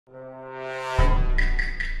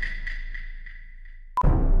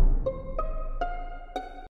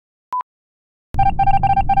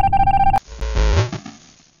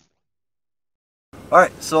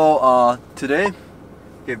Alright, so today,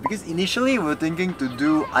 okay, because initially we were thinking to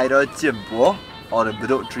do either jianbo or the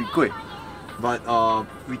Bedok Chwee Kueh, but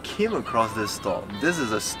we came across this store. This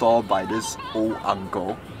is a store by this old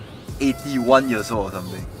uncle, 81 years old or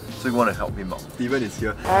something. So we want to help him out. Steven is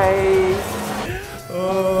here. Hi.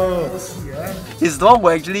 His dog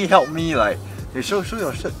will actually help me like, hey, show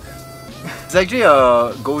your shirt. He's actually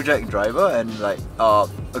a Gojek driver and like a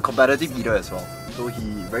competitive eater as well. So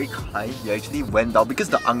he very kind. He actually went down because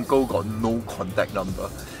the uncle got no contact number.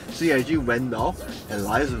 So he actually went down and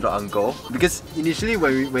liaised with the uncle. Because initially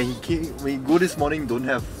when we go this morning, don't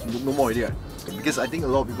have no more already. Right? Because I think a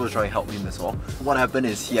lot of people are trying to help him as well. What happened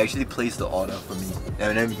is he actually placed the order for me,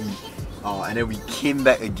 and then we came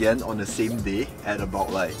back again on the same day at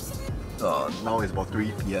about like now it's about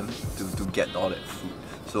 3 PM to get all that food.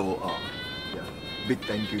 So yeah, big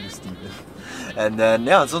thank you to Steven. And then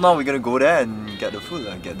yeah, so now we're gonna go there and get the food,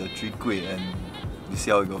 get the Chwee Kueh, and we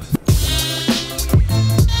see how it goes.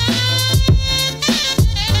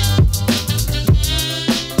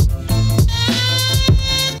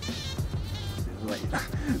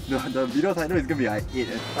 The video title is gonna be I ate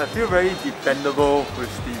it. I feel very dependable with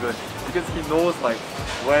Steven because he knows like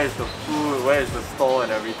where is the food, where is the store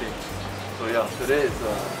and everything. So yeah, today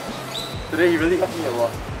he really helped me a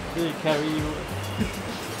lot. He carry you.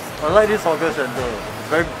 I like this hawker center. It's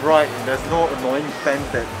very bright and there's no annoying fans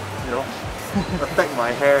that, you know, affect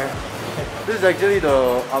my hair. This is actually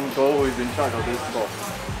the uncle who is in charge of this store.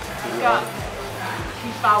 Yeah.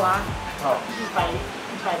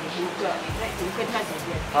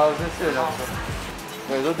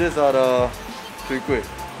 Okay, so these are the Chwee Kueh.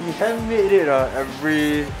 He handmade it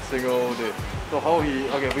every single day. So how he,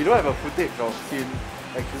 okay, we don't have a footage of him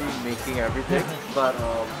actually making everything, but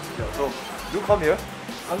yeah, so do come here.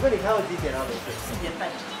 Uncle, 你开到几点啊？每次1点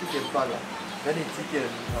半了。那你几点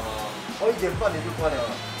1点半你就关了。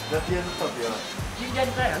那今天特别了。今天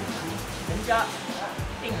真係人家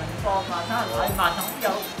訂很多，馬上來，馬上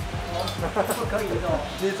有，不可以的。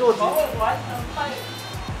你做幾？完快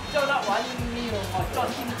做得完沒有？我做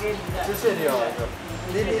新給你的。謝謝你哦。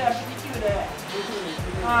你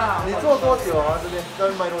你做多久啊？這邊在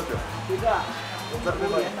賣多久？這個在這邊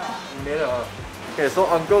賣5年了啊。Okay, so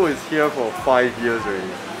uncle is here for 5 years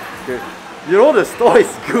already. Okay, you know the store is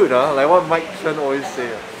good, like what Mike Chen always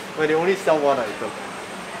say, when they only sell one item.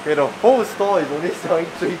 Okay, the whole store is only selling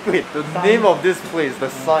Chwee Kueh. The name of this place, the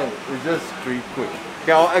sign, is just Chwee Kueh.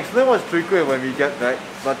 Okay, I'll explain what's Chwee Kueh when we get back.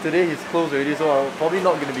 But today he's closed already, so I'm probably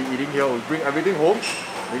not going to be eating here. We'll bring everything home.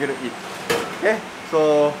 We're going to eat. Okay,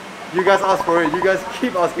 so you guys ask for it. You guys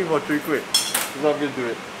keep asking for Chwee Kueh. So I'm going to do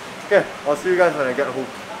it. Okay, I'll see you guys when I get home.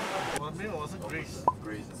 My name was Grace.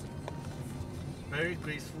 Grace. Very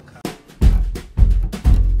graceful car.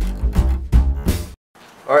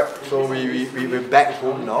 Alright, so we're back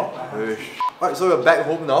home now. Alright, so we're back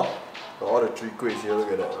home now. So all the Chwee Kueh here,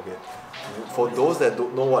 look at that. Okay. For those that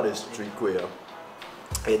don't know what is Chwee Kueh,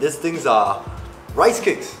 okay, these things are rice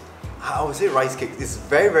cakes. I would say rice cakes. It's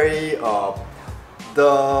very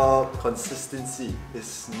the consistency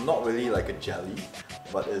is not really like a jelly,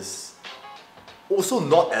 but it's also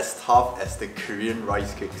not as tough as the Korean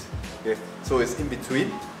rice cakes. Okay, so it's in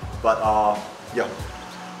between, but yeah.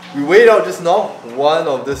 We weighed out just now. One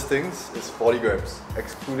of these things is 40 grams,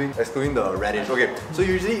 excluding the radish. Okay, so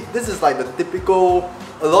usually this is like the typical.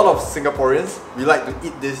 A lot of Singaporeans, we like to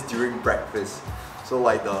eat this during breakfast. So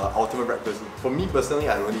like the ultimate breakfast. For me personally,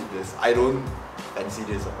 I don't eat this. I don't fancy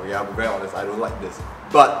this. Okay, I'll be very honest. I don't like this.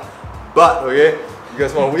 But okay, you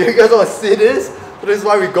guys want to see this? So this is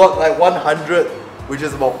why we got like 100, which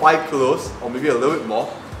is about 5 kilos, or maybe a little bit more,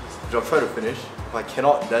 which I'll try to finish. If I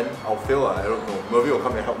cannot, then I'll fail. I don't know. Maybe will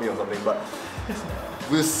come and help me or something. But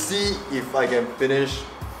we'll see if I can finish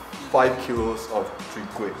 5 kilos of Chwee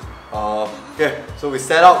Kueh. Okay, so we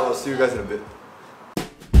set out. I'll see you guys in a bit.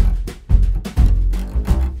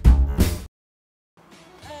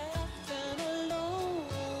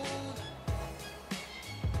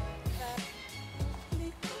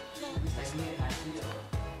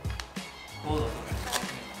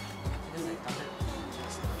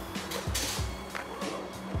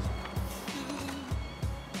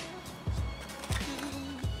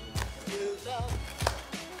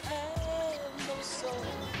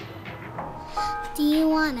 Do you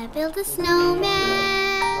want to build a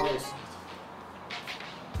snowman?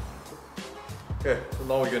 Okay, so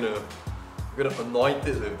now we're gonna anoint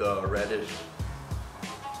it with the radish.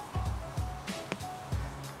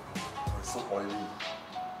 Oh, it's so oily.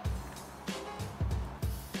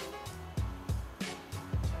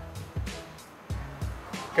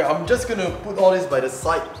 Okay, I'm just gonna put all this by the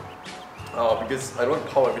side because I don't want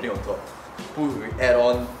to pile everything on top. food we add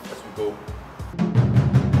on as we go.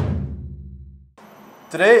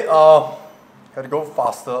 Today, gotta go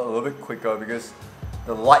faster, a little bit quicker because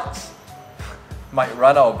the lights might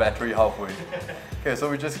run out of battery halfway. Okay, so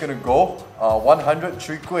we're just gonna go 100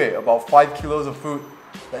 Chwee Kueh, about 5 kilos of food.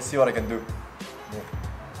 Let's see what I can do. Yeah.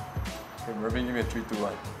 Okay, Mervin, give me a 3, 2,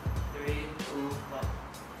 1. 3, 2,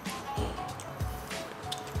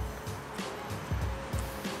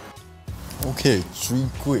 1. Okay, Chwee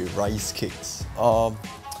Kueh rice cakes.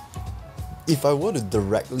 If I were to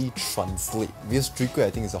directly translate, because Chwee Kueh I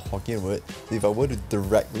think is a Hokkien word, so if I were to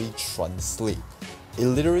directly translate, it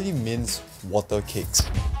literally means water cakes.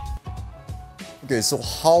 Okay, so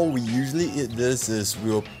how we usually eat this is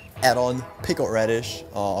we'll add on pickled radish,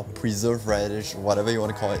 preserved radish, whatever you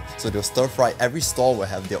want to call it. So they'll stir fry. Every store will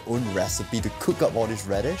have their own recipe to cook up all this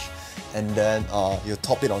radish, and then you'll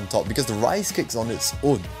top it on top because the rice cake's on its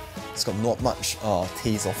own. It's got not much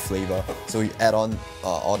taste or flavor. So you add on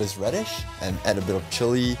all this radish and add a bit of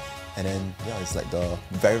chili, and then yeah, it's like a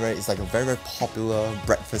very popular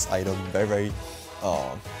breakfast item. The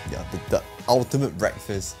ultimate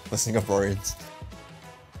breakfast for Singaporeans.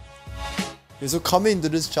 Okay, so coming into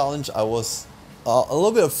this challenge, I was a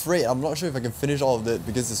little bit afraid. I'm not sure if I can finish all of it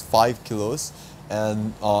because it's 5 kilos,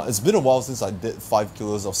 and it's been a while since I did 5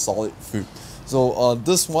 kilos of solid food. So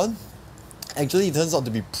this one actually it turns out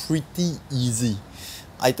to be pretty easy.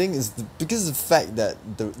 I think it's because of the fact that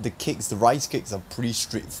the rice cakes are pretty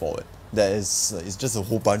straightforward. It's just a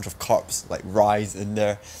whole bunch of carbs like rice in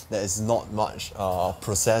there. There is not much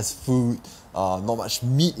processed food, not much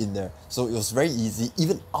meat in there. So it was very easy.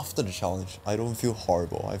 Even after the challenge, I don't feel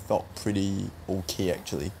horrible. I felt pretty okay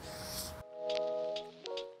actually.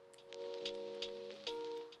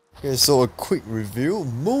 Okay, so a quick review.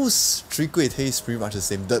 Most Chwee Kueh tastes pretty much the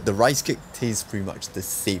same. The rice cake tastes pretty much the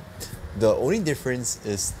same. The only difference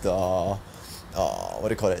is the what do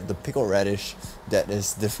you call it? The pickled radish that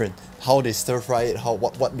is different. How they stir fry it,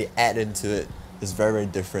 what they add into it is very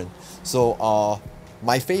different. So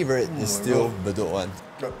my favorite is still Bedok one.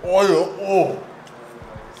 The oil, oh!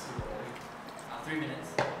 3 minutes.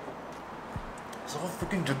 It's a whole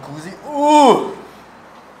freaking jacuzzi. Oh!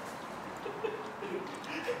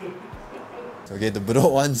 Okay, the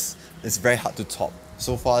Bedok ones, it's very hard to top.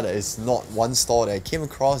 So far, there is not one store that I came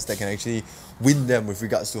across that can actually win them with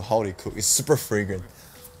regards to how they cook. It's super fragrant.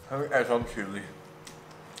 Let me add some chili.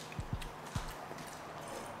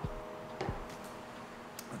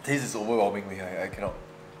 The taste is overwhelming me. I cannot.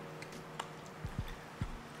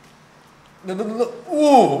 No.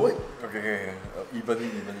 Ooh, wait. Okay. Evenly.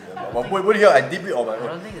 What here? I dip it on my own. I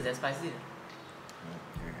don't think it's that spicy.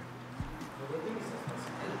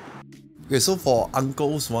 Okay, so for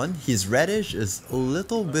Uncle's one, his radish is a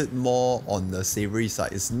little bit more on the savoury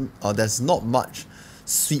side. There's not much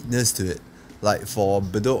sweetness to it. Like for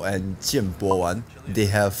Bedok and Jianpo one, they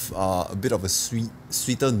have a bit of a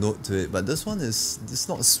sweeter note to it, but this one it's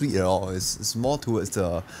not sweet at all. It's more towards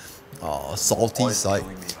the salty side.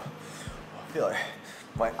 I feel like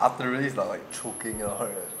my arteries are like choking out.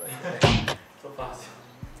 So fast.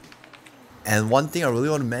 And one thing I really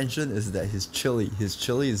want to mention is that his chili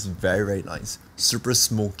is very nice. Super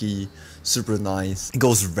smoky, super nice. It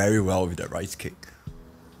goes very well with that rice cake.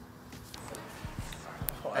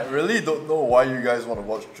 I really don't know why you guys want to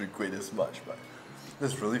watch Chwee Kueh this much, but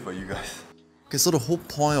this is really for you guys. Okay, so the whole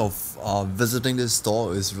point of visiting this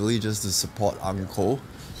store is really just to support Uncle.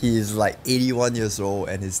 He is like 81 years old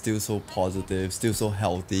and he's still so positive, still so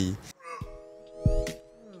healthy.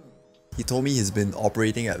 He told me he's been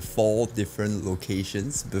operating at 4 different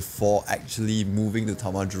locations before actually moving to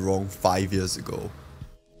Taman Jurong 5 years ago.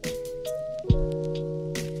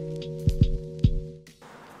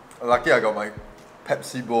 Lucky I got my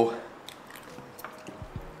Pepsi bowl.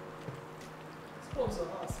 Sponsor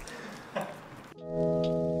us.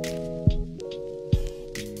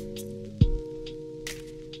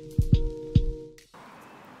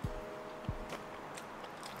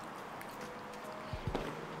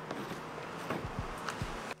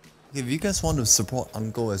 If you guys want to support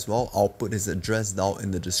Uncle as well, I'll put his address down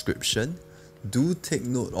in the description. Do take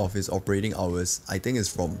note of his operating hours. I think it's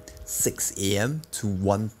from 6 AM to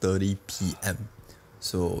 1:30 PM.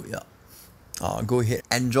 So yeah, go ahead,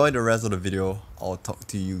 enjoy the rest of the video. I'll talk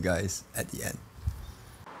to you guys at the end.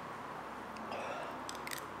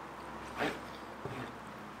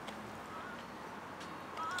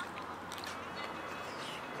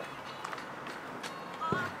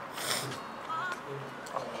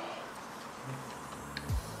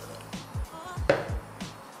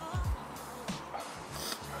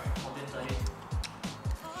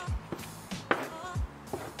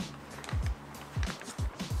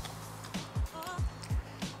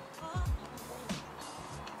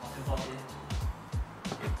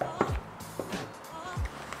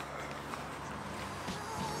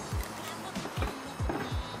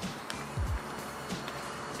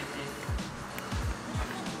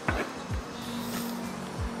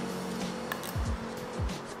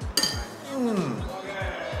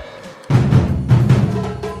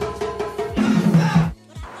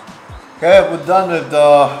 Okay, we're done with the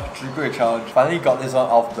Chwee Kueh challenge. Finally got this one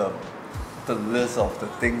off the list of the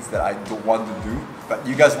things that I don't want to do, but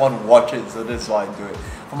you guys want to watch it, so this is why I do it.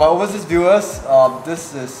 For my overseas viewers,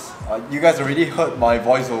 this is you guys already heard my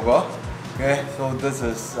voiceover. Okay, so this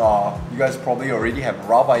is you guys probably already have a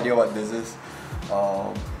rough idea what this is.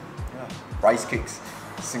 Yeah, rice cakes,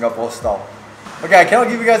 Singapore style. Okay, I cannot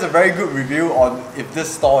give you guys a very good review on if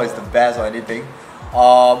this stall is the best or anything.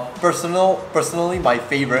 Personally, my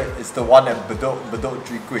favorite is the one at Bedok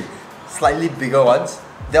Chwee Kueh. Slightly bigger ones.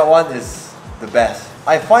 That one is the best.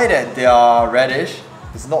 I find that their radish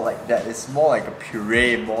is not like that. It's more like a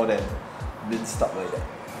puree more than minced up like that.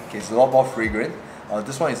 Okay, it's a lot more fragrant.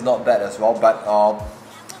 This one is not bad as well. But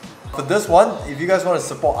for this one, if you guys want to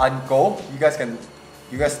support Uncle, you guys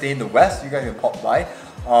stay in the West. You guys can pop by.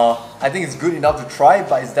 I think it's good enough to try,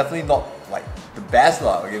 but it's definitely not like the best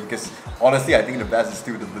lah. Okay, because honestly, I think the best is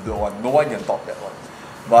still the Bedok one. No one can top that one.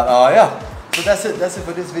 But yeah, so that's it. That's it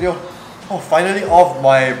for this video. Oh, finally off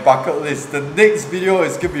my bucket list. The next video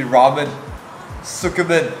is gonna be ramen,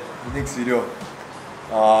 sukumen. The next video.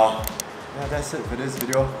 Yeah, that's it for this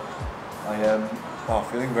video. I am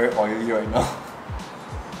feeling very oily right now.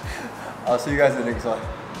 I'll see you guys in the next one.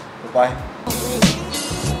 Bye bye.